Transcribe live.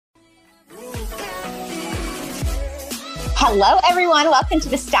Hello, everyone. Welcome to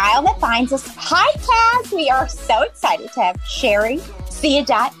the Style That Finds Us podcast. We are so excited to have Shari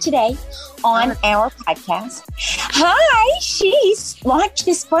Siadat today on our podcast. Hi, she's launched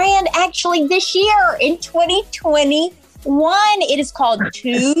this brand actually this year in 2021. It is called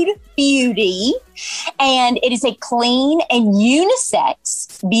Tude Beauty, and it is a clean and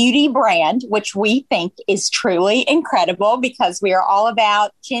unisex beauty brand, which we think is truly incredible because we are all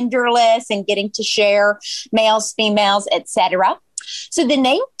about genderless and getting to share males, females, etc. So the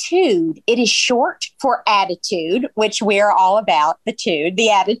name Tude, it is short for attitude, which we're all about, the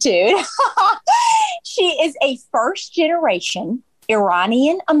attitude. She is a first generation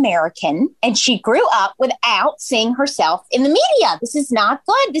Iranian American, and she grew up without seeing herself in the media. This is not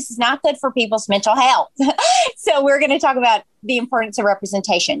good. This is not good for people's mental health. So we're going to talk about the importance of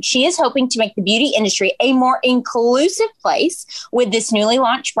representation. She is hoping to make the beauty industry a more inclusive place with this newly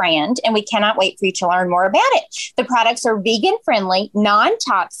launched brand, and we cannot wait for you to learn more about it. The products are vegan-friendly,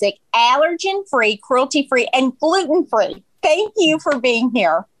 non-toxic, allergen-free, cruelty-free, and gluten-free. Thank you for being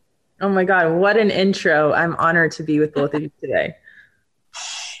here. Oh my God, what an intro. I'm honored to be with both of you today.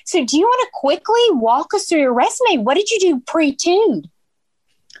 So do you want to quickly walk us through your resume? What did you do pre-Tude?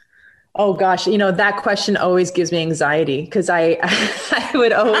 Oh gosh, that question always gives me anxiety because I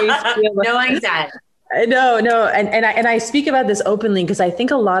would always feel like, no anxiety. No. And I speak about this openly because I think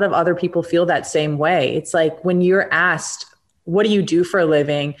a lot of other people feel that same way. It's like when you're asked, what do you do for a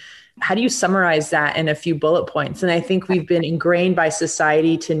living? How do you summarize that in a few bullet points? And I think we've been ingrained by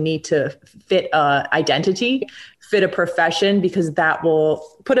society to need to fit a identity, fit a profession, because that will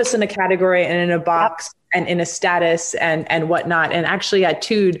put us in a category and in a box and in a status and whatnot. And actually at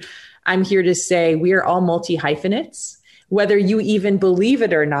Tude, I'm here to say we are all multi-hyphenates. Whether you even believe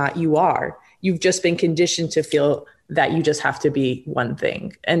it or not, you are. You've just been conditioned to feel that you just have to be one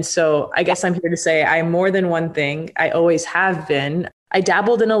thing. And so I guess I'm here to say I'm more than one thing. I always have been. I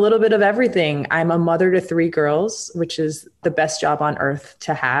dabbled in a little bit of everything. I'm a mother to 3 girls, which is the best job on earth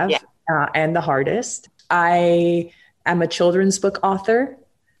to have, and the hardest. I am a children's book author.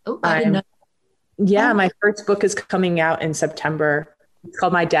 Oh, I didn't know. Yeah, my first book is coming out in September. It's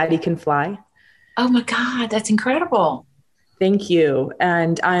called My Daddy Can Fly. Oh my God, that's incredible. Thank you.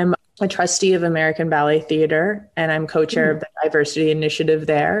 And I'm a trustee of American Ballet Theater, and I'm co-chair of the diversity initiative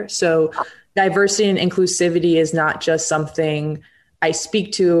there. So diversity and inclusivity is not just something I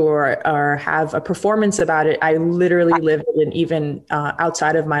speak to or have a performance about it. I literally live it, and even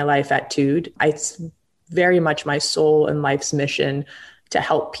outside of my life at Tude. It's very much my soul and life's mission to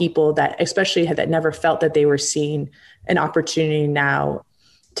help people that, especially that never felt that they were seen, an opportunity now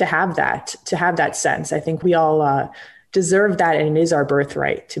to have that sense. I think we all deserve that, and it is our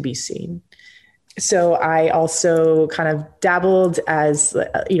birthright to be seen. So I also kind of dabbled as,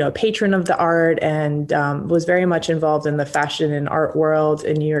 a patron of the art and was very much involved in the fashion and art world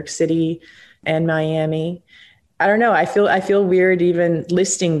in New York City and Miami. I don't know. I feel weird even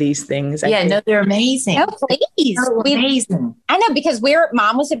listing these things. They're amazing. No, please. They're amazing. I know, because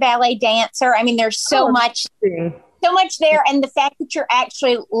mom was a ballet dancer. I mean, there's so much there. And the fact that you're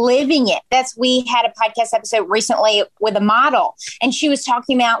actually living it. We had a podcast episode recently with a model, and she was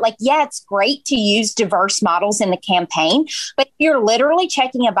talking about it's great to use diverse models in the campaign, but if you're literally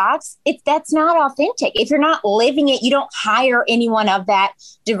checking a box, that's not authentic. If you're not living it, you don't hire anyone of that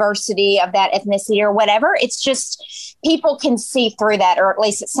diversity, of that ethnicity or whatever. It's just people can see through that, or at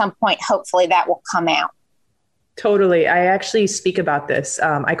least at some point, hopefully that will come out. Totally. I actually speak about this.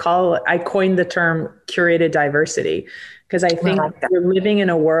 I coined the term curated diversity because I think we're living in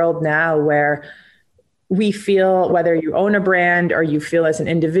a world now where we feel, whether you own a brand or you feel as an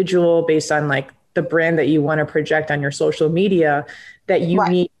individual based on the brand that you want to project on your social media, that you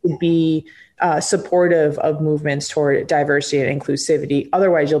need to be supportive of movements toward diversity and inclusivity.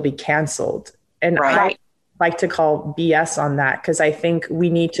 Otherwise you'll be canceled. And I like to call BS on that, because I think we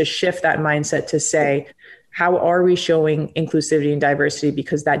need to shift that mindset to say, how are we showing inclusivity and diversity?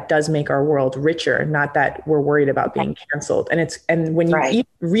 Because that does make our world richer, not that we're worried about being canceled. And when you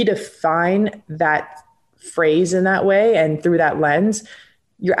redefine that phrase in that way and through that lens,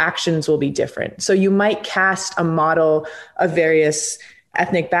 your actions will be different. So you might cast a model of various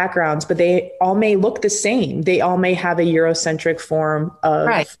ethnic backgrounds, but they all may look the same. They all may have a Eurocentric form of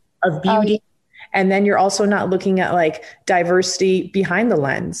beauty. And then you're also not looking at diversity behind the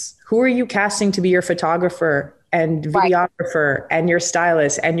lens. Who are you casting to be your photographer and videographer and your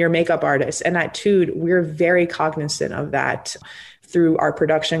stylist and your makeup artist? And at Tude, we're very cognizant of that through our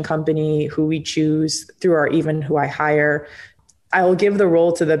production company, who we choose, through even who I hire. I will give the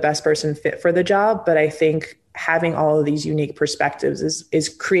role to the best person fit for the job, but I think having all of these unique perspectives is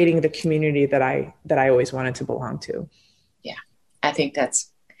creating the community that I always wanted to belong to. I think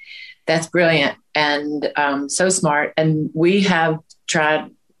that's brilliant and so smart. And we have tried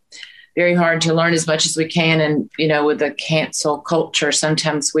very hard to learn as much as we can. And, with the cancel culture,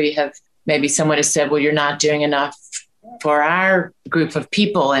 sometimes maybe someone has said, well, you're not doing enough for our group of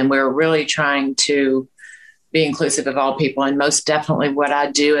people. And we're really trying to be inclusive of all people. And most definitely what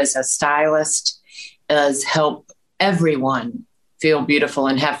I do as a stylist is help everyone feel beautiful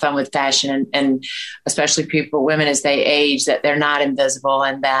and have fun with fashion. And especially women as they age, that they're not invisible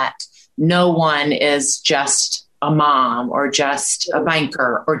and that no one is just a mom or just a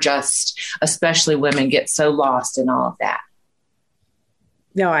banker or especially women get so lost in all of that.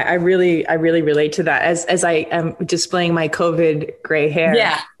 No, I really relate to that as I am displaying my COVID gray hair.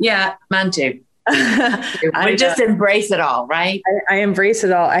 Yeah, mine too. We just embrace it all, right? I embrace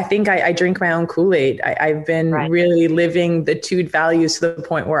it all. I think I drink my own Kool-Aid. I've been really living the TUDE values to the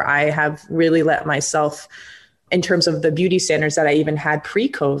point where I have really let myself, in terms of the beauty standards that I even had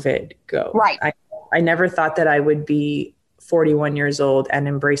pre-COVID, go. Right. I never thought that I would be 41 years old and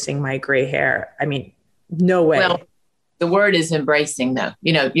embracing my gray hair. I mean, no way. Well, the word is embracing, though.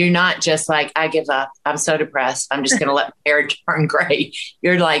 You're not just like, I give up. I'm so depressed. I'm just going to let my hair turn gray.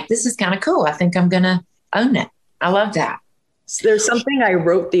 You're like, this is kind of cool. I think I'm going to own it. I love that. There's something I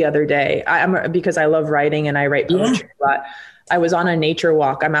wrote the other day. Because I love writing and I write poetry a lot. I was on a nature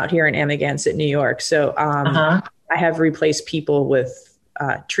walk. I'm out here in Amagansett, New York. So I have replaced people with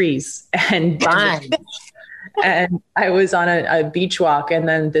trees and and I was on a beach walk, and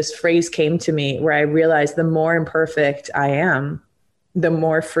then this phrase came to me where I realized the more imperfect I am, the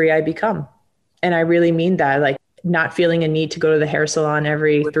more free I become. And I really mean that, like not feeling a need to go to the hair salon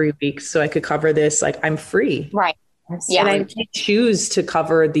every 3 weeks so I could cover this. Like I'm free. Right. Yeah. And I may choose to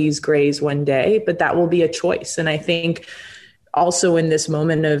cover these grays one day, but that will be a choice. And I think also in this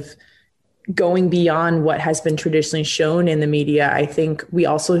moment of going beyond what has been traditionally shown in the media, I think we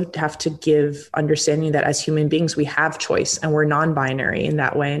also have to give understanding that as human beings, we have choice and we're non-binary in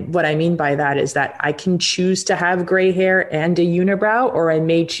that way. And what I mean by that is that I can choose to have gray hair and a unibrow, or I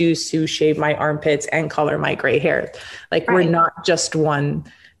may choose to shave my armpits and color my gray hair. Like we're not just one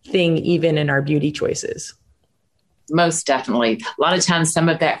thing, even in our beauty choices. Most definitely. A lot of times, some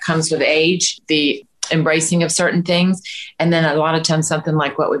of that comes with age, the embracing of certain things. And then a lot of times something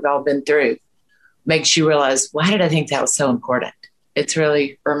like what we've all been through makes you realize, why did I think that was so important? It's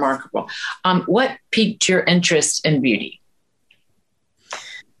really remarkable. What piqued your interest in beauty?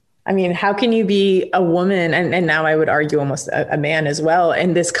 I mean, how can you be a woman, and now I would argue almost a man as well,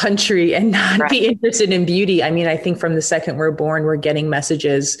 in this country and not be interested in beauty? I mean, I think from the second we're born, we're getting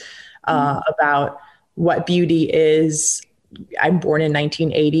messages about what beauty is. I'm born in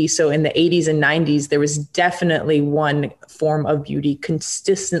 1980. So in the 80s and 90s, there was definitely one form of beauty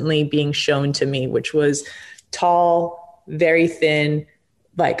consistently being shown to me, which was tall, very thin,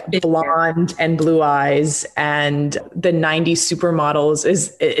 like blonde and blue eyes. And the 90s supermodels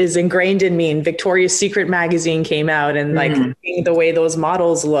is ingrained in me. And Victoria's Secret magazine came out, and like seeing the way those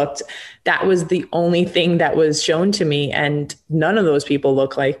models looked, that was the only thing that was shown to me. And none of those people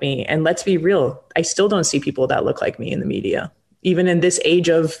look like me. And let's be real, I still don't see people that look like me in the media, even in this age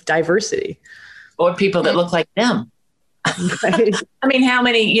of diversity. Or people that look like them. Right. I mean, how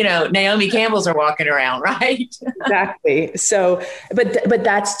many, Naomi Campbells are walking around, right? Exactly. So, but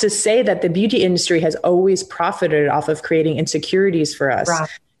that's to say that the beauty industry has always profited off of creating insecurities for us.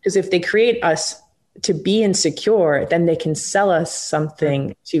 Because if they create us to be insecure, then they can sell us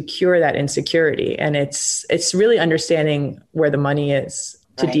something to cure that insecurity. And it's really understanding where the money is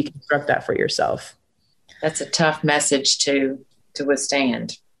to deconstruct that for yourself. That's a tough message to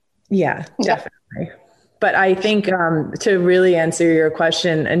withstand. Yeah, definitely. But I think to really answer your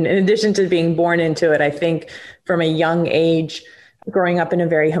question, and in addition to being born into it, I think from a young age, growing up in a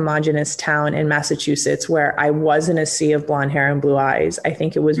very homogenous town in Massachusetts where I was in a sea of blonde hair and blue eyes, I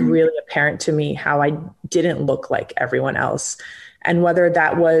think it was really apparent to me how I didn't look like everyone else. And whether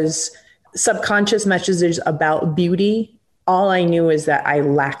that was subconscious messages about beauty, all I knew is that I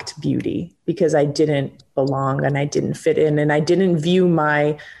lacked beauty because I didn't belong and I didn't fit in, and I didn't view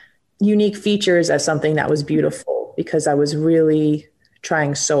my unique features as something that was beautiful because I was really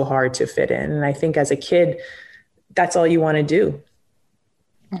trying so hard to fit in. And I think as a kid, that's all you want to do.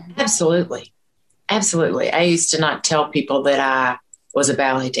 Absolutely. Absolutely. I used to not tell people that I was a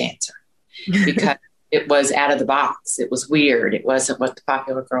ballet dancer because it was out of the box. It was weird. It wasn't what the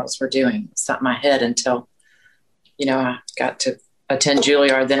popular girls were doing. It's not my head until, I got to attend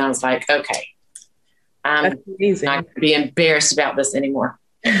Juilliard. Then I was like, okay, I'm not going to be embarrassed about this anymore.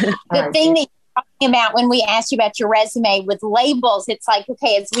 The thing that you're talking about when we asked you about your resume with labels, it's like,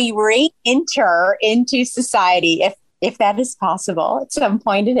 okay, as we re-enter into society, if that is possible. At some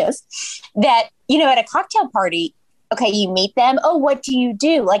point it is, that, at a cocktail party, okay, you meet them. Oh, what do you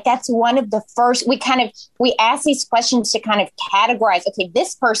do? Like, that's one of the first, we ask these questions to kind of categorize, okay,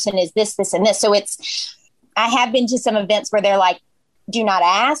 this person is this, this, and this. So I have been to some events where they're like, do not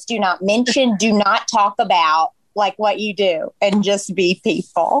ask, do not mention, do not talk about like what you do, and just be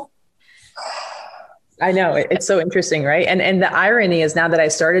people. I know, it's so interesting, right? And the irony is, now that I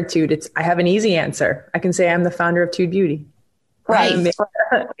started Tude, I have an easy answer. I can say I'm the founder of Tude Beauty. Right. Exactly.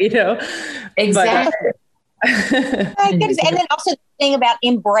 And then also the thing about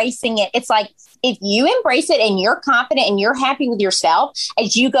embracing it. It's like, if you embrace it and you're confident and you're happy with yourself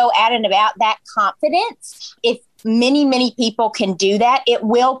as you go out and about, that confidence, if many, many people can do that, it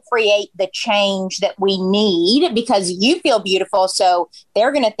will create the change that we need, because you feel beautiful. So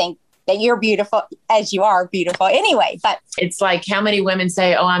they're going to think that you're beautiful as you are beautiful anyway. But it's like, how many women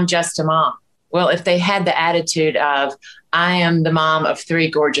say, oh, I'm just a mom. Well, if they had the attitude of, I am the mom of 3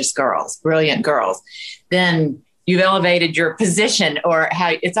 gorgeous girls, brilliant girls, then you've elevated your position, or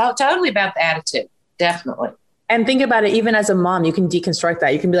how it's all totally about the attitude. Definitely. And think about it, even as a mom, you can deconstruct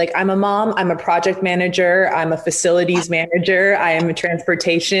that. You can be like, I'm a mom, I'm a project manager, I'm a facilities manager, I am a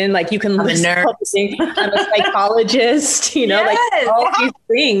transportation. Like, you can list all the things. I'm a psychologist, yes. Like all these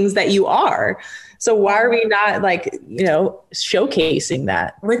things that you are. So why are we not showcasing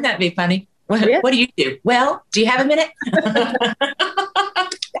that? Wouldn't that be funny? What do you do? Well, do you have a minute?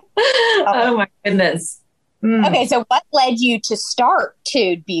 Oh my goodness. Okay. So what led you to start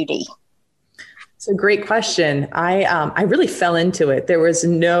Tude Beauty? It's a great question. I really fell into it. There was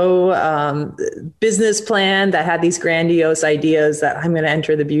no business plan that had these grandiose ideas that I'm going to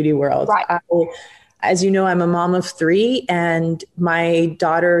enter the beauty world. Right. As you know, I'm a mom of 3, and my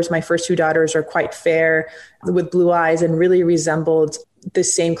first 2 daughters are quite fair with blue eyes and really resembled the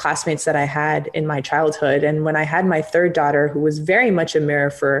same classmates that I had in my childhood. And when I had my 3rd daughter, who was very much a mirror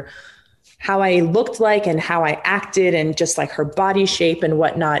for how I looked like and how I acted, and just like her body shape and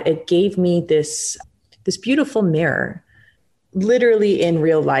whatnot, it gave me this beautiful mirror, literally in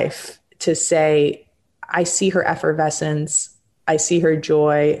real life, to say, I see her effervescence, I see her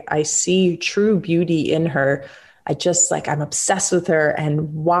joy, I see true beauty in her. I'm obsessed with her.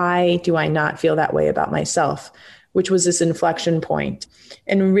 And why do I not feel that way about myself? Which was this inflection point,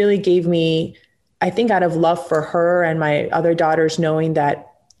 and really gave me, I think, out of love for her and my other daughters, knowing that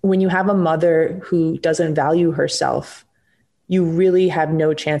when you have a mother who doesn't value herself, you really have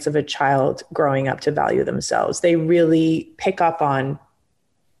no chance of a child growing up to value themselves. They really pick up on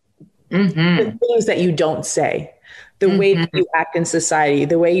the things that you don't say, the way that you act in society,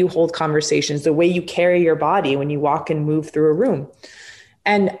 the way you hold conversations, the way you carry your body when you walk and move through a room.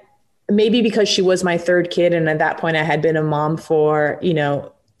 And maybe because she was my 3rd kid, and at that point I had been a mom for,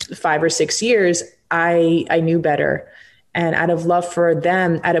 5 or 6 years, I knew better. And out of love for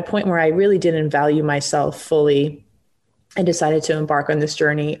them, at a point where I really didn't value myself fully, I decided to embark on this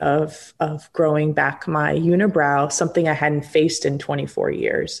journey of growing back my unibrow, something I hadn't faced in 24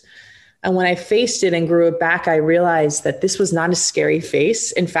 years. And when I faced it and grew it back, I realized that this was not a scary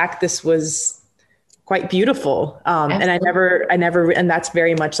face. In fact, this was quite beautiful. And I never, and that's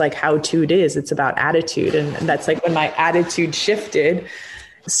very much like how Tude is. It's about attitude. And that's like, when my attitude shifted,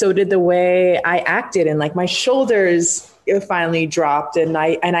 so did the way I acted, and like my shoulders finally dropped, and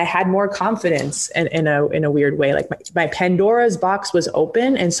I had more confidence in a weird way. Like my Pandora's box was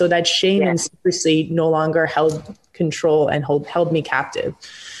open. And so that shame and secrecy no longer held control and held me captive.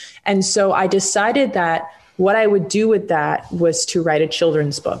 And so I decided that what I would do with that was to write a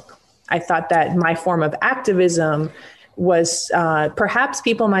children's book. I thought that my form of activism was perhaps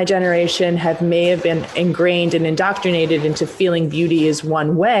people my generation may have been ingrained and indoctrinated into feeling beauty is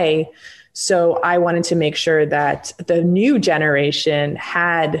one way. So I wanted to make sure that the new generation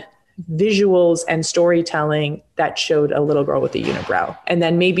had visuals and storytelling that showed a little girl with a unibrow. And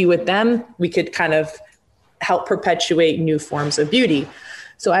then maybe with them, we could kind of help perpetuate new forms of beauty.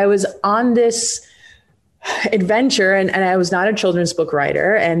 So I was on this adventure, and I was not a children's book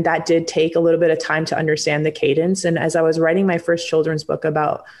writer. And that did take a little bit of time to understand the cadence. And as I was writing my first children's book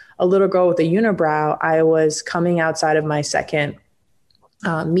about a little girl with a unibrow, I was coming outside of my second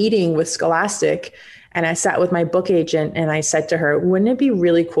meeting with Scholastic. And I sat with my book agent and I said to her, wouldn't it be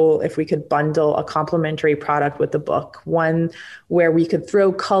really cool if we could bundle a complimentary product with the book? One where we could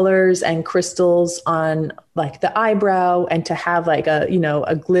throw colors and crystals on like the eyebrow, and to have like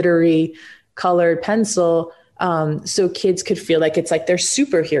a glittery colored pencil, so kids could feel like it's like their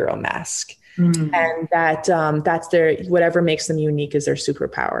superhero mask. And that's their, whatever makes them unique is their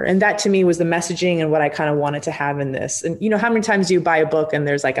superpower. And that to me was the messaging and what I kind of wanted to have in this. And you know, how many times do you buy a book and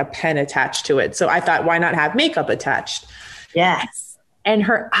there's like a pen attached to it? So I thought, why not have makeup attached? Yes. And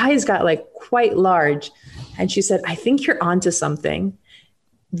her eyes got like quite large. And she said, I think you're onto something.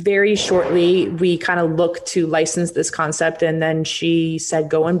 Very shortly, we kind of looked to license this concept. And then she said,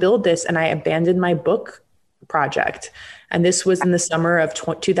 go and build this. And I abandoned my book project. And this was in the summer of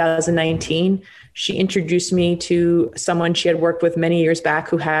 2019. She introduced me to someone she had worked with many years back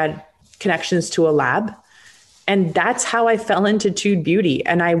who had connections to a lab. And that's how I fell into Tude Beauty.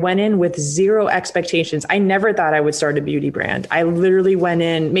 And I went in with zero expectations. I never thought I would start a beauty brand. I literally went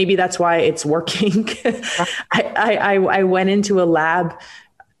in, maybe that's why it's working. I went into a lab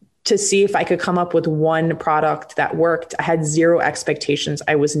to see if I could come up with one product that worked. I had zero expectations.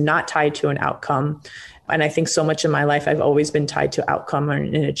 I was not tied to an outcome. And I think so much in my life, I've always been tied to outcome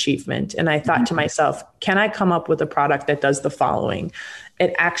and achievement. And I thought to myself, can I come up with a product that does the following?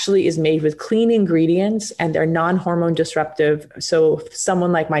 It actually is made with clean ingredients and they're non-hormone disruptive. So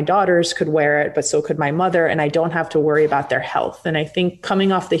someone like my daughters could wear it, but so could my mother. And I don't have to worry about their health. And I think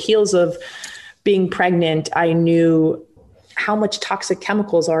coming off the heels of being pregnant, I knew how much toxic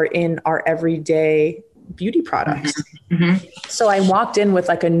chemicals are in our everyday beauty products. So I walked in with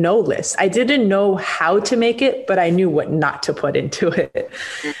like a no list. I didn't know how to make it, but I knew what not to put into it.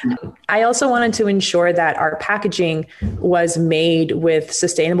 I also wanted to ensure that our packaging was made with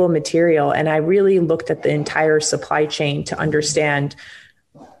sustainable material. And I really looked at the entire supply chain to understand,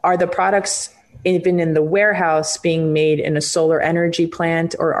 are the products even in the warehouse being made in a solar energy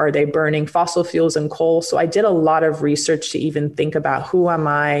plant, or are they burning fossil fuels and coal? So I did a lot of research to even think about who am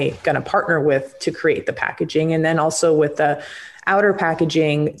I going to partner with to create the packaging. And then also with the outer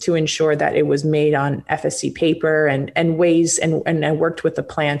packaging to ensure that it was made on FSC paper and ways. And I worked with a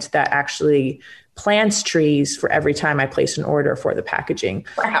plant that actually plants trees for every time I place an order for the packaging.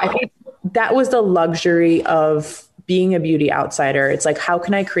 Wow. I think that was the luxury of being a beauty outsider. It's like, how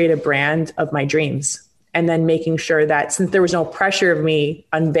can I create a brand of my dreams? And then making sure that since there was no pressure of me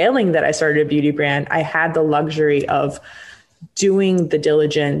unveiling that I started a beauty brand, I had the luxury of doing the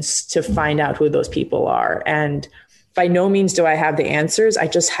diligence to find out who those people are. And by no means do I have the answers. I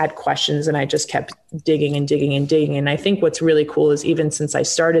just had questions and I just kept digging and digging and digging. And I think what's really cool is even since I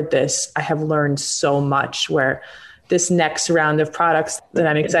started this, I have learned so much where this next round of products that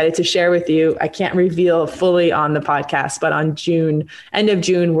I'm excited to share with you, I can't reveal fully on the podcast, but on end of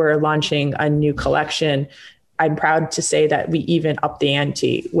June, we're launching a new collection. I'm proud to say that we even upped the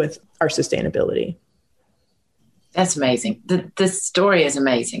ante with our sustainability. That's amazing. The story is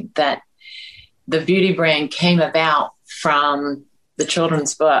amazing that the beauty brand came about from the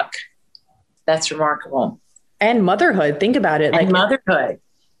children's book. That's remarkable. And motherhood. Think about it. And like motherhood.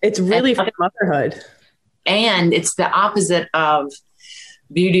 It's really for motherhood. And it's the opposite of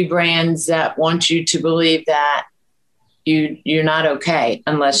beauty brands that want you to believe that you're not okay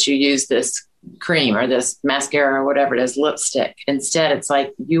unless you use this cream or this mascara or whatever it is, lipstick. Instead, it's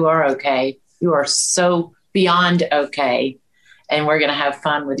like, you are okay. You are so beyond okay. And we're going to have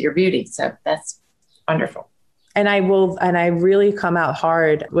fun with your beauty. So that's wonderful. And I really come out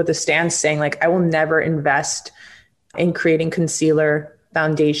hard with a stance saying, like, I will never invest in creating concealer,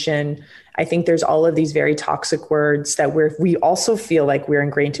 foundation. I think there's all of these very toxic words that we also feel like we're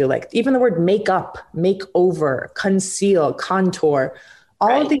ingrained to, like even the word makeup, makeover, conceal, contour,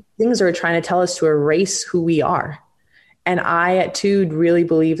 all of these things are trying to tell us to erase who we are. And I at Tude really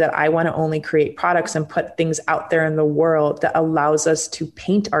believe that I want to only create products and put things out there in the world that allows us to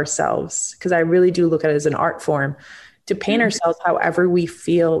paint ourselves. Because I really do look at it as an art form, to paint ourselves however we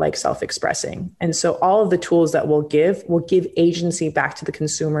feel like self-expressing. And so all of the tools that we'll give agency back to the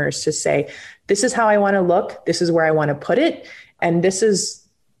consumers to say, this is how I want to look. This is where I want to put it. And this is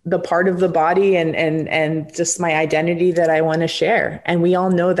the part of the body and just my identity that I want to share. And we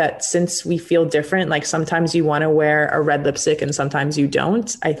all know that since we feel different, like sometimes you want to wear a red lipstick and sometimes you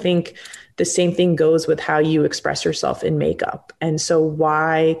don't. I think the same thing goes with how you express yourself in makeup. And so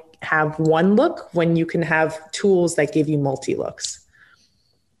why have one look when you can have tools that give you multi looks?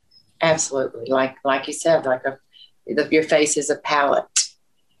 Absolutely. Like you said, your face is a palette.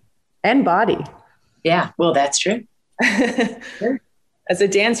 And body. Yeah. Well, that's true. As a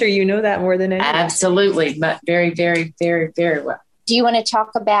dancer, you know that more than anyone. Absolutely. But very, very, very, very well. Do you want to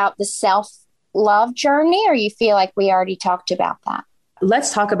talk about the self-love journey, or you feel like we already talked about that?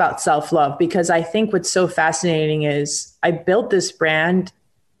 Let's talk about self-love, because I think what's so fascinating is I built this brand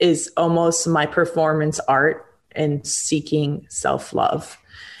is almost my performance art and seeking self-love.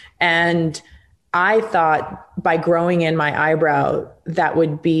 And I thought by growing in my eyebrow, that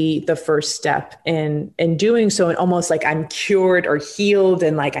would be the first step in doing so. And almost like I'm cured or healed.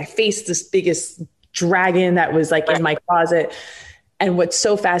 And like I faced this biggest dragon that was like in my closet. And what's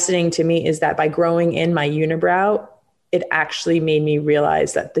so fascinating to me is that by growing in my unibrow, it actually made me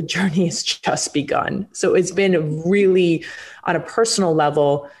realize that the journey has just begun. So it's been really, on a personal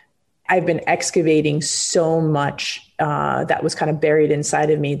level, I've been excavating so much that was kind of buried inside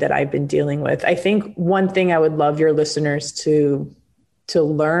of me that I've been dealing with. I think one thing I would love your listeners to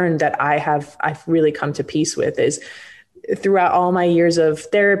learn that I've really come to peace with is throughout all my years of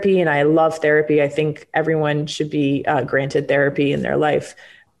therapy, and I love therapy. I think everyone should be granted therapy in their life.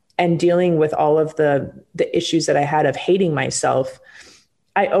 And dealing with all of the issues that I had of hating myself,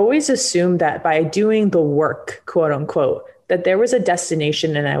 I always assumed that by doing the work, quote unquote, that there was a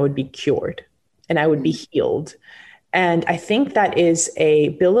destination and I would be cured and I would be healed. And I think that is a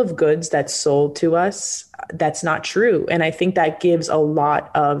bill of goods that's sold to us. That's not true. And I think that gives a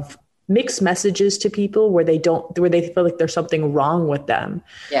lot of mixed messages to people where they feel like there's something wrong with them.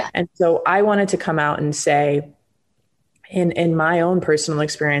 Yeah. And so I wanted to come out and say, in my own personal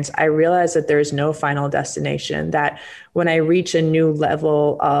experience, I realized that there's no final destination, that when I reach a new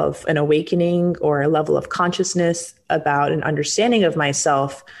level of an awakening or a level of consciousness about an understanding of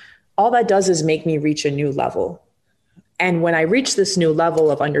myself, all that does is make me reach a new level. And when I reach this new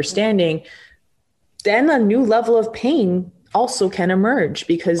level of understanding, then a new level of pain also can emerge,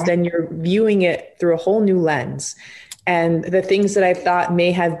 because then you're viewing it through a whole new lens. And the things that I thought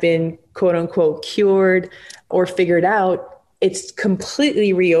may have been quote unquote cured or figured out, it's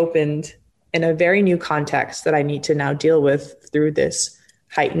completely reopened in a very new context that I need to now deal with through this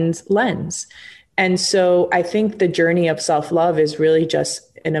heightened lens. And so I think the journey of self-love is really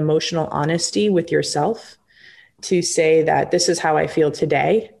just an emotional honesty with yourself to say that this is how I feel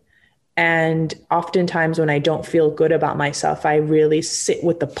today. And oftentimes when I don't feel good about myself, I really sit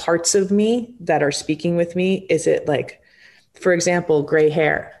with the parts of me that are speaking with me. Is it like, for example, gray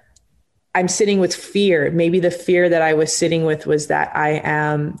hair? I'm sitting with fear. Maybe the fear that I was sitting with was that I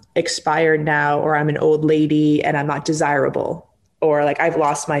am expired now, or I'm an old lady and I'm not desirable, or like I've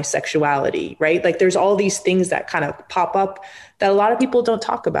lost my sexuality, right? Like there's all these things that kind of pop up that a lot of people don't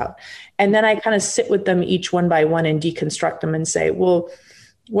talk about. And then I kind of sit with them each one by one and deconstruct them and say, well,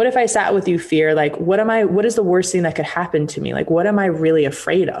 what if I sat with you, fear? Like, what is the worst thing that could happen to me? Like, what am I really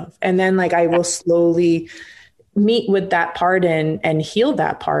afraid of? And then like, I will slowly meet with that part and heal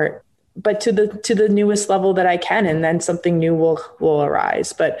that part, but to the newest level that I can. And then something new will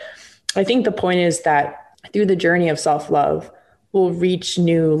arise. But I think the point is that through the journey of self-love, we'll reach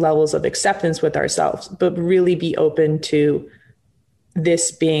new levels of acceptance with ourselves, but really be open to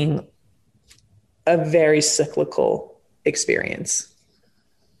this being a very cyclical experience.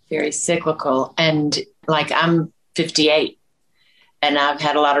 Very cyclical. And like, I'm 58 and I've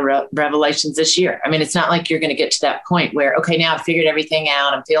had a lot of revelations this year. I mean, it's not like you're going to get to that point where, okay, now I've figured everything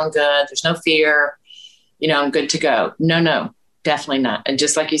out. I'm feeling good. There's no fear. I'm good to go. No, definitely not. And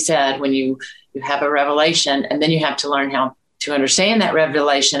just like you said, when you have a revelation, and then you have to learn how to understand that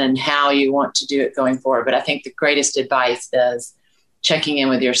revelation and how you want to do it going forward. But I think the greatest advice is checking in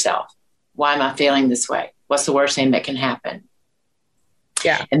with yourself. Why am I feeling this way? What's the worst thing that can happen?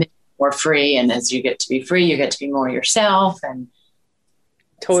 Yeah. And then you're more free. And as you get to be free, you get to be more yourself. And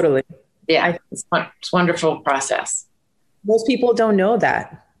totally. Yeah. It's a wonderful process. Most people don't know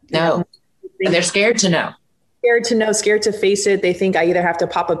that. No. And they're scared to know. Scared to face it. They think I either have to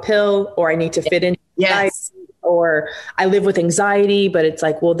pop a pill or I need to fit in. Yes. Or I live with anxiety, but it's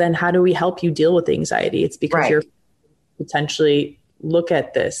like, well, then how do we help you deal with the anxiety? It's because you're potentially look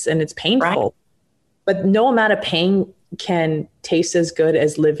at this and it's painful, right? But no amount of pain can taste as good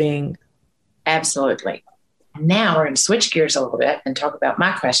as living. Absolutely. Now we're going to switch gears a little bit and talk about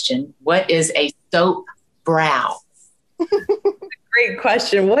my question. What is a soap brow? Great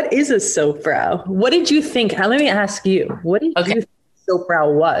question. What is a soap brow? What did you think? Let me ask you, what did you think soap brow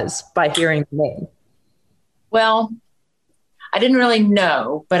was by hearing the name? Well, I didn't really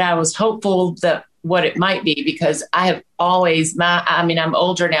know, but I was hopeful that what it might be, because I have always, I'm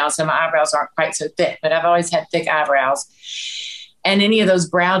older now, so my eyebrows aren't quite so thick, but I've always had thick eyebrows. And any of those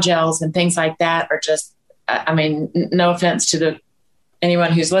brow gels and things like that are just, no offense to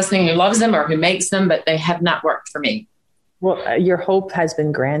anyone who's listening who loves them or who makes them, but they have not worked for me. Well, your hope has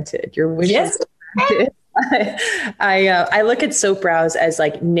been granted. Your wish has been granted. I look at soap brows as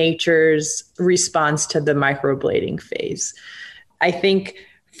like nature's response to the microblading phase. I think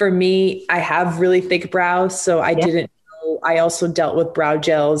for me, I have really thick brows, so I didn't know I also dealt with brow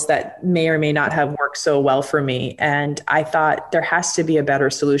gels that may or may not have worked so well for me. And I thought there has to be a better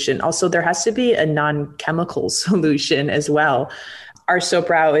solution. Also, there has to be a non-chemical solution as well. Our soap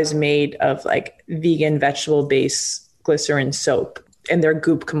brow is made of like vegan, vegetable-based glycerin soap, and they're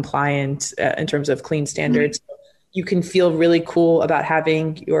goop compliant in terms of clean standards. You can feel really cool about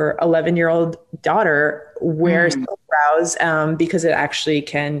having your 11-year-old daughter wear soap brows because it actually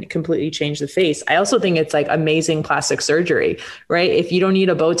can completely change the face. I also think it's like amazing plastic surgery, right? If you don't need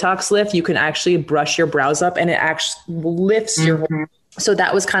a Botox lift, you can actually brush your brows up and it actually lifts your whole. So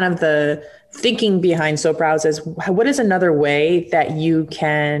that was kind of the thinking behind soap brows, is what is another way that you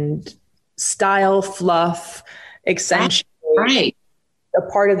can style, fluff, accentuate a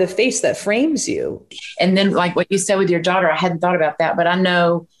part of the face that frames you. And then like what you said with your daughter, I hadn't thought about that, but I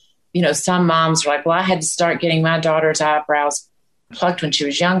know, some moms are like, well, I had to start getting my daughter's eyebrows plucked when she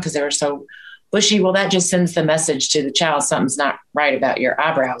was young because they were so bushy. Well, that just sends the message to the child, something's not right about your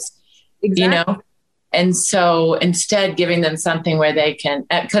eyebrows, Exactly. And so instead giving them something where they can,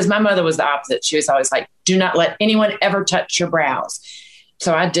 because my mother was the opposite. She was always like, do not let anyone ever touch your brows.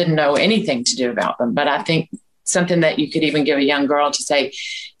 So I didn't know anything to do about them, but I think something that you could even give a young girl to say,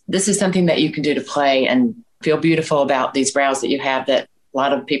 this is something that you can do to play and feel beautiful about these brows that you have that a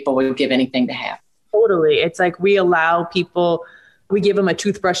lot of people would give anything to have. Totally. It's like we allow people, we give them a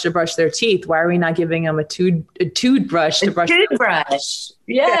toothbrush to brush their teeth. Why are we not giving them a toothbrush to brush their teeth?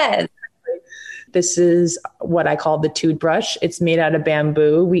 Yes. This is what I call the toothbrush. It's made out of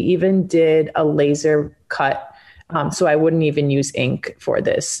bamboo. We even did a laser cut. So I wouldn't even use ink for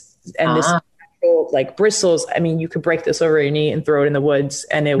this. And this like bristles, I mean, you could break this over your knee and throw it in the woods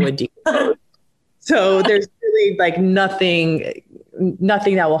and it would decompose. So there's really like nothing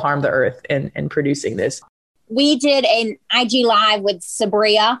that will harm the earth in producing this. We did an IG Live with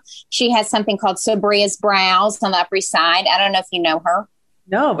Sabria. She has something called Sabria's Brows on the Upper East Side. I don't know if you know her.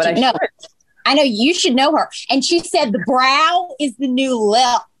 No, but I know you should know her. And she said the brow is the new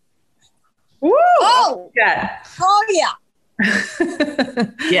lip. Woo! Oh, yeah. Oh, yeah.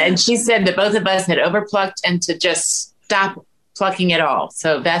 Yeah, and she said that both of us had overplucked and to just stop plucking it all.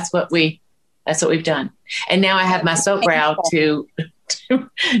 So that's what we've done. And now I have my soap brow to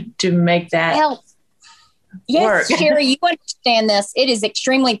make that yes, work. Shari, you understand this. It is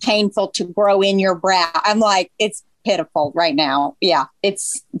extremely painful to grow in your brow. I'm like, it's pitiful right now. Yeah,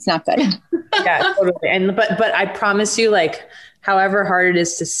 it's not good. Yeah, totally. And but I promise you, like, however hard it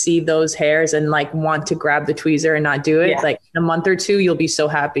is to see those hairs and like want to grab the tweezer and not do it, like in a month or two, you'll be so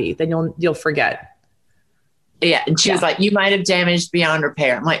happy. Then you'll forget. Yeah. And she was like, you might have damaged beyond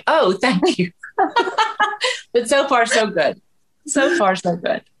repair. I'm like, oh, thank you. But so far, so good. So far, so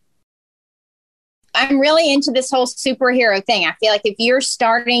good. I'm really into this whole superhero thing. I feel like if you're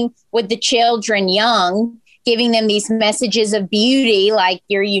starting with the children young, giving them these messages of beauty, like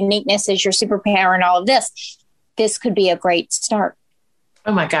your uniqueness is your superpower and all of this could be a great start.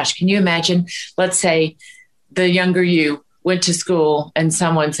 Oh my gosh. Can you imagine? Let's say the younger you went to school and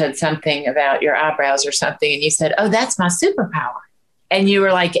someone said something about your eyebrows or something. And you said, oh, that's my superpower. And you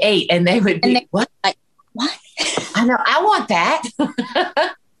were like 8 and they would be, what? Like, what? I know. I want that. Oh,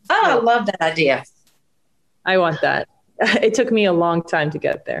 I love that idea. I want that. It took me a long time to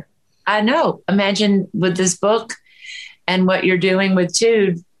get there. I know. Imagine with this book and what you're doing with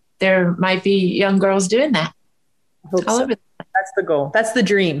Tude, there might be young girls doing that. I hope so. That's the goal. That's the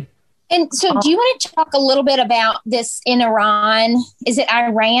dream. And so do you want to talk a little bit about this in Iran? Is it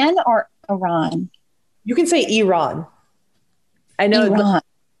Iran or Iran? You can say Iran. I know. Iran.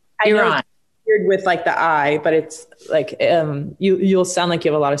 Iran. It's weird with like the I, but it's like you'll sound like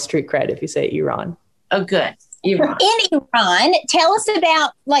you have a lot of street cred if you say Iran. Oh, good. Iran. In Iran, tell us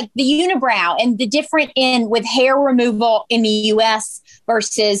about like the unibrow and the different with hair removal in the U.S.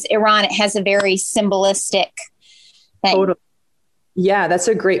 versus Iran. It has a very symbolistic thing. Totally. Yeah, that's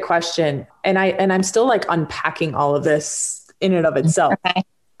a great question. And I'm still like unpacking all of this in and of itself. Okay.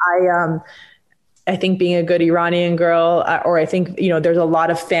 I think being a good Iranian girl, or I think, there's a lot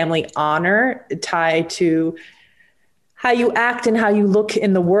of family honor tied to how you act and how you look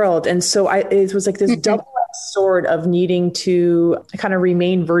in the world. And so it was like this double-edged sword of needing to kind of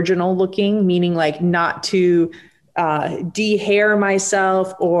remain virginal looking, meaning like not to de-hair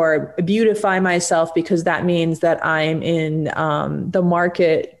myself or beautify myself, because that means that I'm in the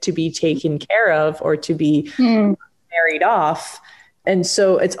market to be taken care of or to be married off. And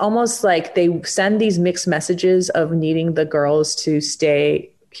so it's almost like they send these mixed messages of needing the girls to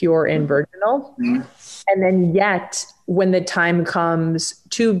stay pure and virginal. And then yet when the time comes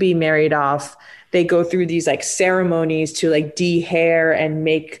to be married off, they go through these like ceremonies to like de-hair and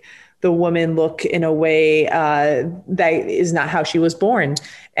make the woman look in a way that is not how she was born.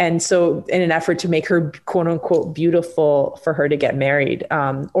 And so in an effort to make her quote unquote beautiful for her to get married,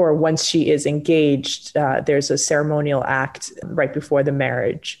 or once she is engaged, there's a ceremonial act right before the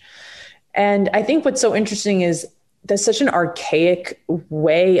marriage. And I think what's so interesting is that's such an archaic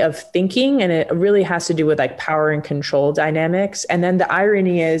way of thinking. And it really has to do with like power and control dynamics. And then the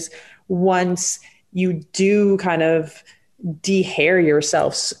irony is once you do kind of de-hair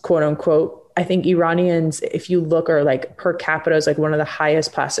yourselves, quote unquote, I think Iranians, if you look, are like per capita is like one of the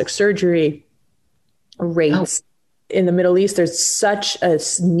highest plastic surgery rates. In the Middle East. There's such a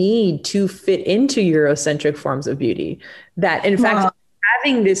need to fit into Eurocentric forms of beauty that in fact,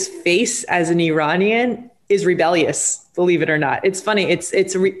 having this face as an Iranian is rebellious, believe it or not. It's funny.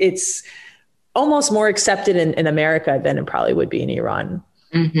 It's almost more accepted in America than it probably would be in Iran.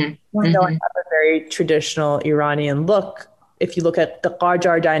 Mm-hmm. Though I have a very traditional Iranian look, if you look at the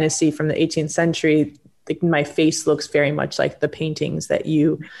Qajar dynasty from the 18th century, my face looks very much like the paintings that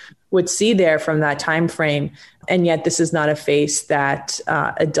you would see there from that time frame. And yet this is not a face that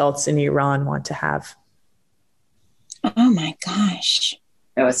adults in Iran want to have. Oh my gosh.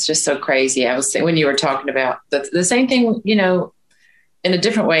 No, it's just so crazy. I was saying when you were talking about the same thing, in a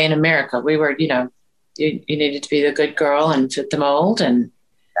different way in America, we were, you needed to be the good girl and fit the mold, and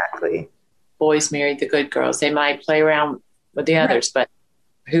exactly. Boys married the good girls. They might play around with the others, but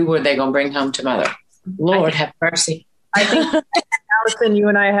who were they going to bring home to mother? Lord have mercy. I think, Allison, you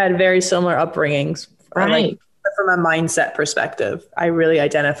and I had very similar upbringings, right? From a mindset perspective, I really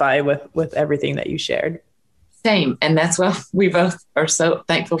identify with everything that you shared. Same. And that's why we both are so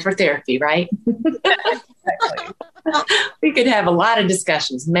thankful for therapy, right? Exactly. We could have a lot of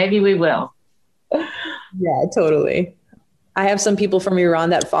discussions. Maybe we will. Yeah, totally. I have some people from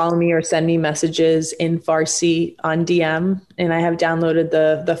Iran that follow me or send me messages in Farsi on DM, and I have downloaded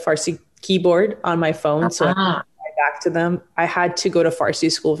the Farsi keyboard on my phone. So I can write back to them. I had to go to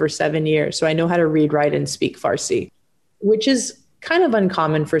Farsi school for 7 years, so I know how to read, write, and speak Farsi, which is kind of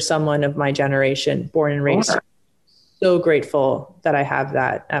uncommon for someone of my generation, born and raised. So grateful that I have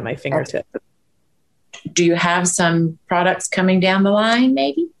that at my fingertips. Do you have some products coming down the line,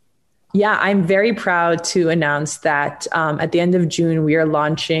 maybe? Yeah, I'm very proud to announce that at the end of June, we are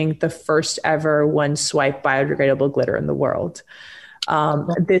launching the first ever one swipe biodegradable glitter in the world.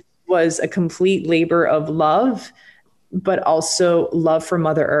 This was a complete labor of love, but also love for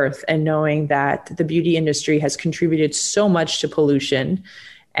Mother Earth and knowing that the beauty industry has contributed so much to pollution.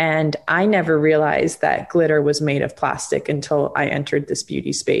 And I never realized that glitter was made of plastic until I entered this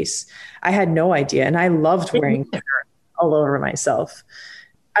beauty space. I had no idea. And I loved wearing glitter all over myself.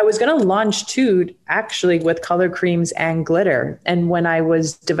 I was going to launch Tude actually with color creams and glitter. And when I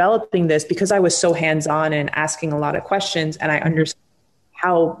was developing this, because I was so hands-on and asking a lot of questions, and I understood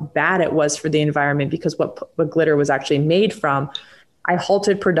how bad it was for the environment because what glitter was actually made from, I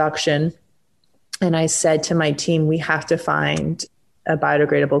halted production. And I said to my team, we have to find a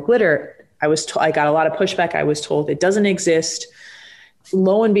biodegradable glitter. I got a lot of pushback. I was told it doesn't exist.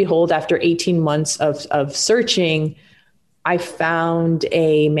 Lo and behold, after 18 months of searching, I found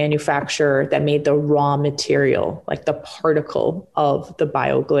a manufacturer that made the raw material, like the particle of the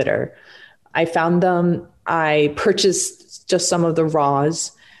bio glitter. I found them. I purchased just some of the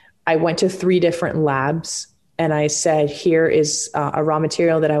raws. I went to 3 different labs and I said, here is a raw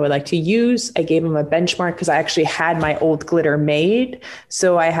material that I would like to use. I gave them a benchmark because I actually had my old glitter made.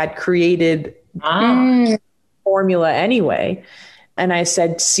 So I had created formula anyway. And I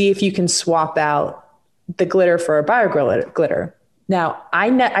said, see if you can swap out the glitter for a bio glitter. Now,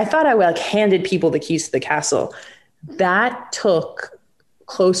 I thought I handed people the keys to the castle. That took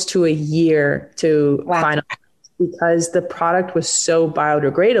close to a year to finalize because the product was so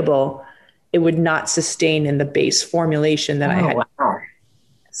biodegradable, it would not sustain in the base formulation that I had. Wow.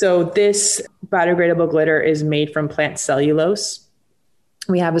 So this biodegradable glitter is made from plant cellulose.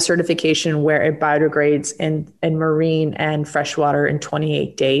 We have a certification where it biodegrades in marine and freshwater in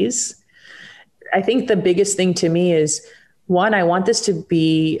 28 days. I think the biggest thing to me is, one, I want this to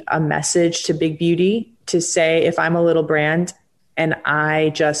be a message to Big Beauty to say, if I'm a little brand and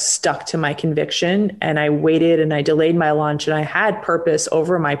I just stuck to my conviction and I waited and I delayed my launch and I had purpose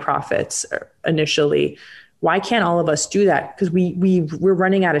over my profits initially, why can't all of us do that? Because we're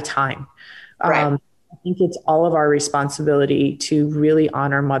running out of time. Right. I think it's all of our responsibility to really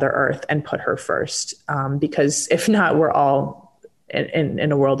honor Mother Earth and put her first. Because if not, we're all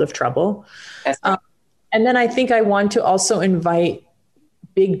in a world of trouble. And then I think I want to also invite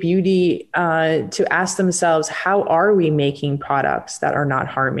Big Beauty to ask themselves, how are we making products that are not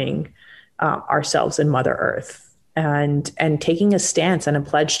harming ourselves and Mother Earth? and taking a stance and a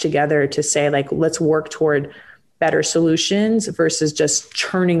pledge together to say, like, let's work toward better solutions versus just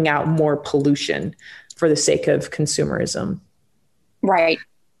churning out more pollution for the sake of consumerism. Right.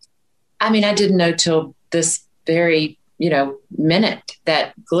 I mean, I didn't know till this very, minute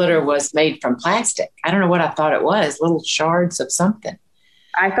that glitter was made from plastic. I don't know what I thought it was, little shards of something.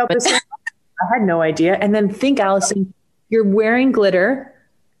 I felt the same. I had no idea. And then think, Allison, you're wearing glitter,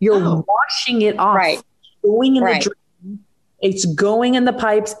 you're washing it off, right, going in the drain, it's going in the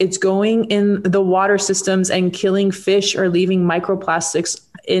pipes, it's going in the water systems and killing fish or leaving microplastics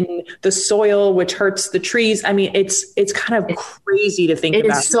in the soil, which hurts the trees. I mean, it's kind of crazy to think about.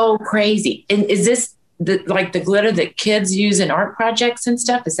 It is so crazy. And is this the glitter that kids use in art projects and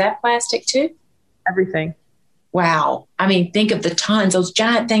stuff? Is that plastic too? Everything. Wow. I mean, think of the tons, those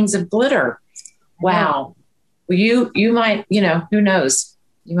giant things of glitter. Wow. Well, you might, who knows?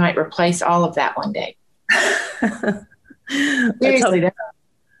 You might replace all of that one day. Seriously.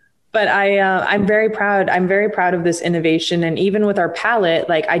 But I'm very proud. I'm very proud of this innovation. And even with our palette,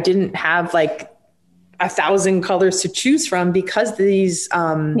 like, I didn't have like 1,000 colors to choose from because these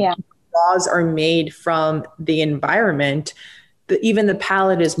laws are made from the environment. Even the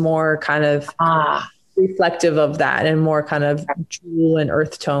palette is more kind of reflective of that and more kind of jewel and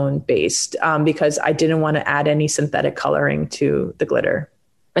earth tone based, because I didn't want to add any synthetic coloring to the glitter.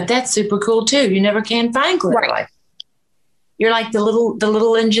 But that's super cool too. You never can find glitter like. You're like the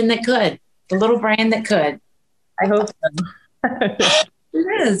little engine that could, the little brand that could. I hope so.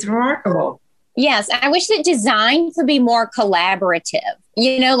 It is remarkable. Yes. I wish that design could be more collaborative.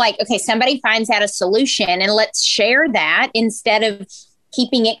 Okay, somebody finds out a solution and let's share that instead of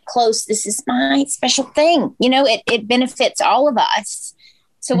keeping it close. This is my special thing. It benefits all of us.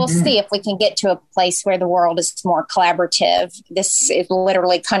 So we'll see if we can get to a place where the world is more collaborative. This is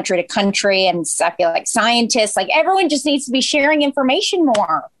literally country to country. And I feel like scientists, like everyone just needs to be sharing information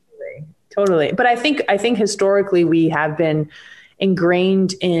more. Totally. But I think historically we have been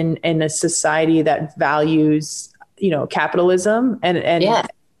ingrained in a society that values, capitalism and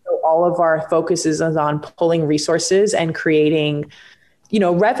all of our focus is on pulling resources and creating,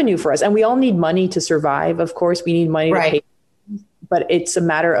 revenue for us. And we all need money to survive. Of course, we need money to pay. But it's a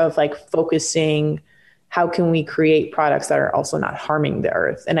matter of like focusing, how can we create products that are also not harming the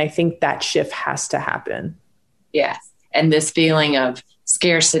earth? And I think that shift has to happen. Yes. And this feeling of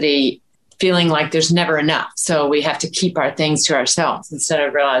scarcity, feeling like there's never enough. So we have to keep our things to ourselves instead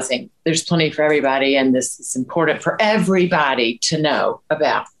of realizing there's plenty for everybody. And this is important for everybody to know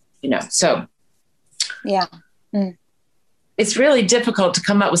about, so. Yeah. Mm. It's really difficult to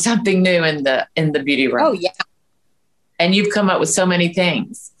come up with something new in the beauty room. Oh, yeah. And you've come up with so many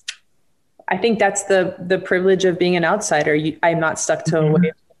things. I think that's the privilege of being an outsider. I'm not stuck to a way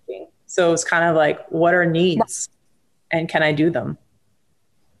of thinking. So it's kind of like, what are needs and can I do them?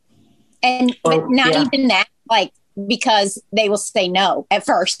 And but not even that, like, because they will say no at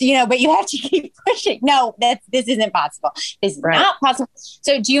first, but you have to keep pushing. No, this isn't possible. This is not possible.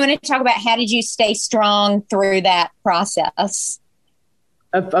 So do you want to talk about how did you stay strong through that process?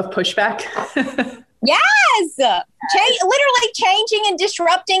 Of pushback? Yes. Literally changing and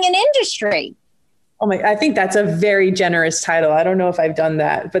disrupting an industry. Oh my, I think that's a very generous title. I don't know if I've done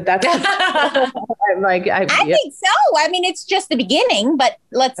that, but that's I think so. I mean, it's just the beginning, but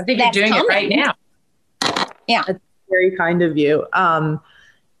I think you're doing it right now. Yeah. That's very kind of you.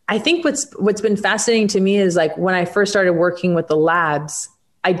 I think what's been fascinating to me is like when I first started working with the labs,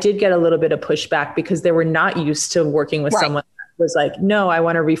 I did get a little bit of pushback because they were not used to working with someone that was like, no, I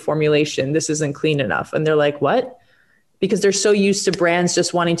want a reformulation. This isn't clean enough. And they're like, what? Because they're so used to brands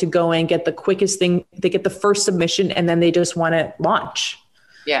just wanting to go in, get the quickest thing. They get the first submission and then they just want to launch.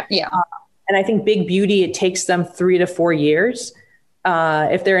 Yeah. Yeah. And I think big beauty, it takes them 3 to 4 years.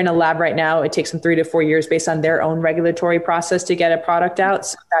 If they're in a lab right now, it takes them 3 to 4 years based on their own regulatory process to get a product out.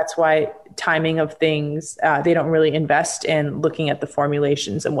 So that's why timing of things, they don't really invest in looking at the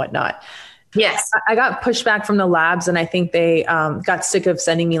formulations and whatnot. Yes. I got pushback from the labs and I think they got sick of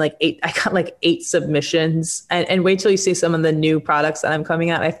sending me I got 8 submissions and wait till you see some of the new products that I'm coming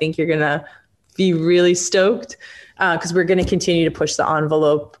out. I think you're going to be really stoked because we're going to continue to push the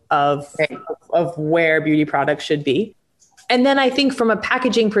envelope of where beauty products should be. And then I think from a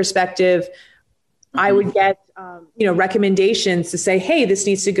packaging perspective, I would get, recommendations to say, hey, this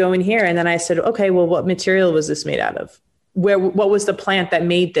needs to go in here. And then I said, okay, well, what material was this made out of? What was the plant that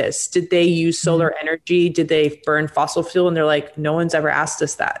made this? Did they use solar energy? Did they burn fossil fuel? And they're like, no one's ever asked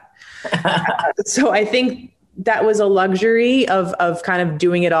us that. So I think that was a luxury of kind of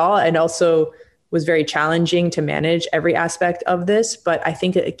doing it all, and also was very challenging to manage every aspect of this. But I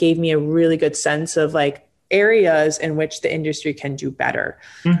think it gave me a really good sense of like, areas in which the industry can do better.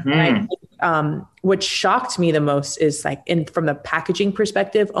 And I think, what shocked me the most is like from the packaging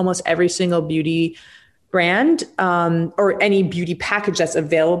perspective, almost every single beauty brand or any beauty package that's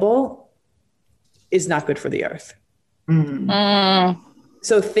available is not good for the earth.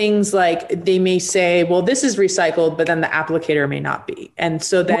 So things like they may say, well, this is recycled, but then the applicator may not be. And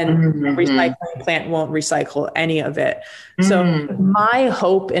so then the recycling plant won't recycle any of it. So my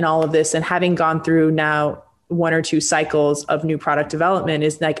hope in all of this, and having gone through now 1 or 2 cycles of new product development,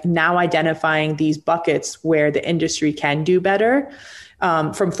 is like now identifying these buckets where the industry can do better,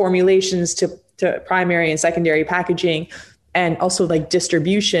 from formulations to primary and secondary packaging, and also like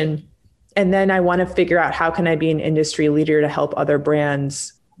distribution. And then I want to figure out how can I be an industry leader to help other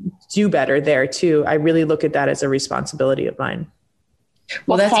brands do better there too. I really look at that as a responsibility of mine.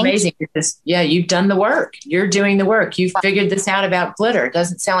 Well, that's amazing. Because, you've done the work. You're doing the work. You've figured this out about glitter. It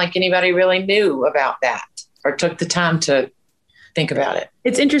doesn't sound like anybody really knew about that or took the time to think about it.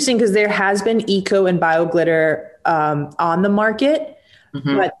 It's interesting because there has been eco and bio glitter on the market.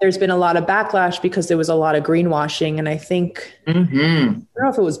 But there's been a lot of backlash because there was a lot of greenwashing. And I think, I don't know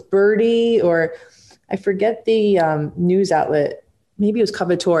if it was Birdie or I forget the news outlet, maybe it was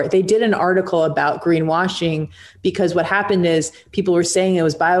Covetor. They did an article about greenwashing because what happened is people were saying it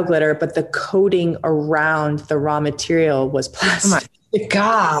was bioglitter, but the coating around the raw material was plastic. Oh my,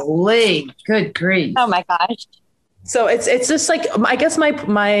 golly, good grief. Oh my gosh. So it's just like, I guess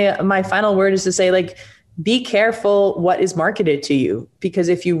my final word is to say, like, be careful what is marketed to you, because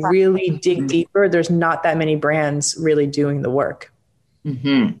if you really dig deeper, there's not that many brands really doing the work.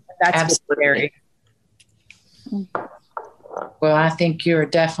 That's scary. Well, I think you're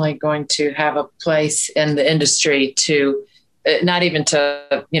definitely going to have a place in the industry to not even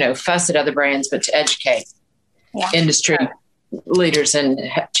to, fuss at other brands, but to educate industry leaders and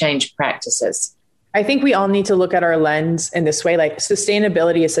change practices. I think we all need to look at our lens in this way. Like,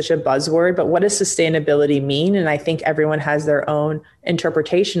 sustainability is such a buzzword, but what does sustainability mean? And I think everyone has their own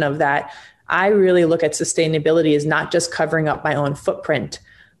interpretation of that. I really look at sustainability as not just covering up my own footprint,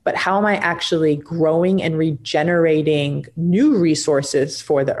 but how am I actually growing and regenerating new resources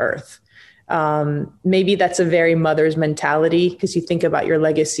for the earth? Maybe that's a very mother's mentality, because you think about your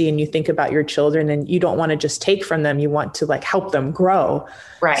legacy and you think about your children and you don't want to just take from them. You want to help them grow.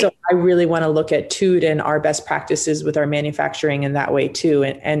 Right. So I really want to look at TOOD and our best practices with our manufacturing in that way too.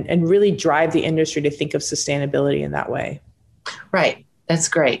 And really drive the industry to think of sustainability in that way. Right. That's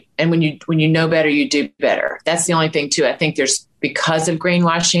great. And when you know better, you do better. That's the only thing too. I think because of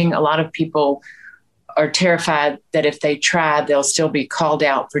greenwashing, a lot of people are terrified that if they try, they'll still be called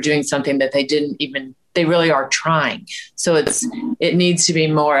out for doing something that they really are trying. So it needs to be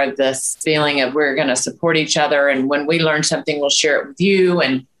more of this feeling of we're going to support each other. And when we learn something, we'll share it with you.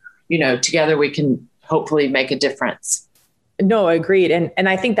 And, together we can hopefully make a difference. No, agreed. And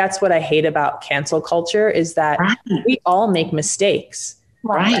I think that's what I hate about cancel culture is that we all make mistakes.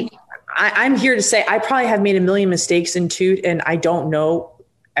 Right. I'm here to say I probably have made a million mistakes in TOOD and I don't know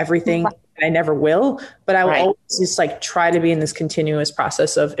everything. I never will, but I will always just try to be in this continuous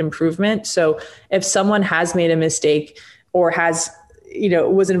process of improvement. So if someone has made a mistake or has,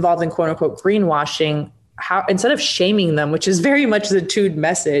 was involved in quote unquote greenwashing, how, instead of shaming them, which is very much the TOOD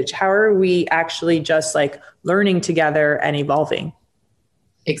message, how are we actually just learning together and evolving?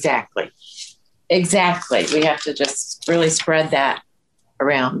 Exactly. We have to just really spread that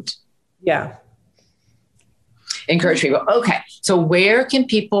around. Yeah. Encourage people. Okay. So where can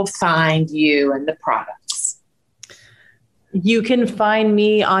people find you and the products? You can find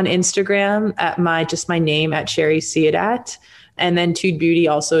me on Instagram at my name at Shari Siadat. And then TOOD Beauty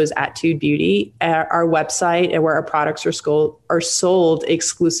also is at TOOD Beauty. Our website and where our products are sold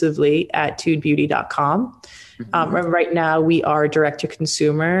exclusively at toodbeauty.com. Right now we are direct to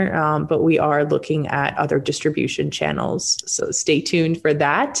consumer, but we are looking at other distribution channels. So stay tuned for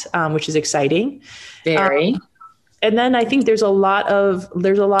that, which is exciting. Very. And then I think there's a lot of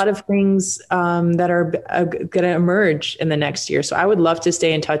things that are going to emerge in the next year. So I would love to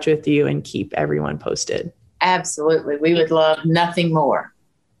stay in touch with you and keep everyone posted. Absolutely. We would love nothing more.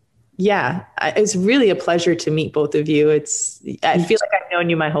 Yeah. It's really a pleasure to meet both of you. I feel like I've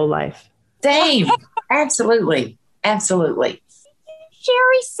known you my whole life. Same. Absolutely. Absolutely.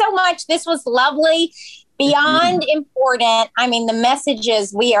 Shari, so much. This was lovely. Beyond important. I mean, the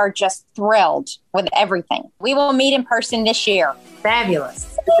messages, we are just thrilled with everything. We will meet in person this year.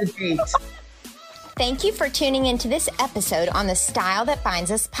 Fabulous. Thank you for tuning into this episode on the Style That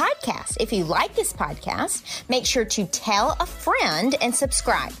Binds Us podcast. If you like this podcast, make sure to tell a friend and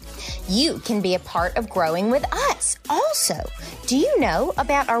subscribe. You can be a part of growing with us. Also, do you know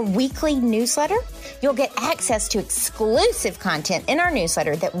about our weekly newsletter? You'll get access to exclusive content in our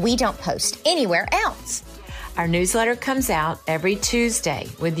newsletter that we don't post anywhere else. Our newsletter comes out every Tuesday,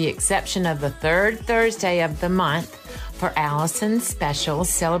 with the exception of the third Thursday of the month for Allison's special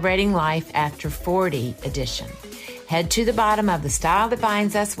Celebrating Life After 40 edition. Head to the bottom of the Style That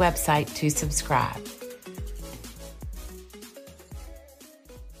Binds Us website to subscribe.